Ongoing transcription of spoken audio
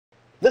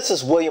This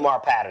is William R.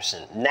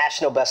 Patterson,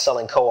 national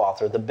best-selling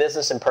co-author of the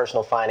business and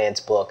personal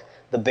finance book,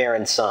 The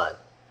Baron's Son.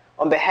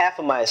 On behalf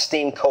of my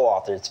esteemed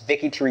co-authors,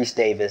 Vicki Therese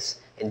Davis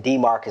and D.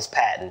 Marcus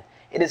Patton,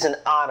 it is an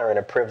honor and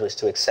a privilege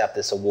to accept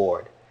this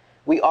award.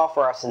 We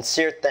offer our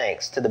sincere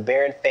thanks to the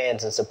Baron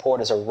fans and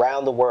supporters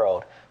around the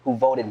world who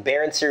voted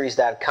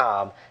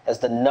BaronSeries.com as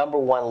the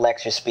 #1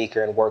 lecture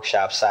speaker and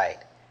workshop site.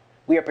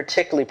 We are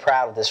particularly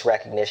proud of this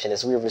recognition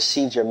as we have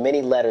received your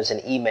many letters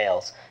and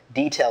emails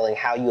detailing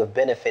how you have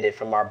benefited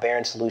from our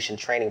Baron Solution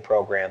training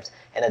programs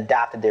and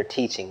adopted their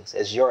teachings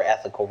as your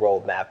ethical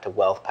roadmap to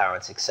wealth, power,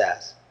 and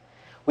success.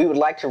 We would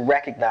like to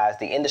recognize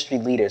the industry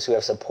leaders who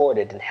have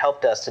supported and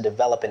helped us to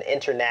develop an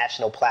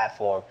international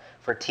platform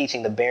for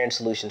teaching the Baron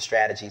Solution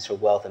strategies for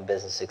wealth and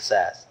business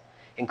success,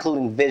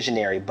 including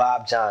visionary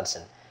Bob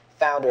Johnson,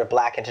 founder of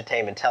Black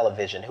Entertainment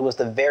Television, who was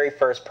the very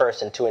first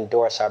person to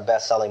endorse our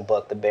best-selling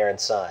book, The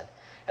Baron's Son,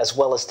 as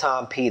well as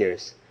Tom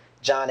Peters,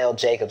 John L.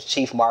 Jacobs,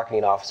 Chief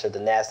Marketing Officer of the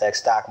NASDAQ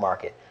Stock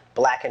Market,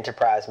 Black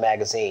Enterprise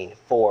Magazine,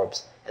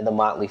 Forbes, and The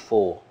Motley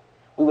Fool.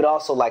 We would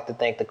also like to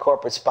thank the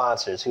corporate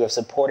sponsors who have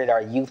supported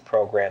our youth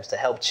programs to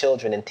help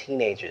children and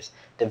teenagers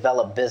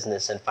develop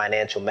business and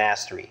financial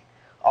mastery.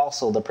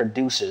 Also, the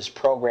producers,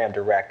 program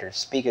directors,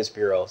 speakers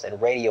bureaus,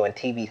 and radio and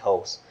TV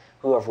hosts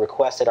who have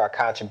requested our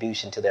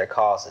contribution to their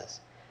causes.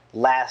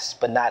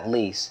 Last but not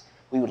least,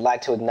 we would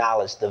like to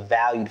acknowledge the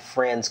valued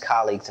friends,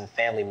 colleagues, and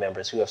family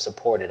members who have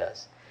supported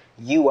us.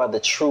 You are the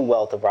true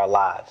wealth of our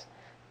lives.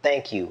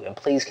 Thank you, and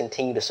please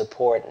continue to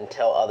support and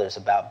tell others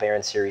about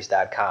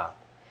BaronSeries.com.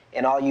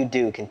 In all you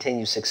do,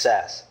 continue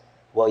success.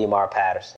 William R. Patterson.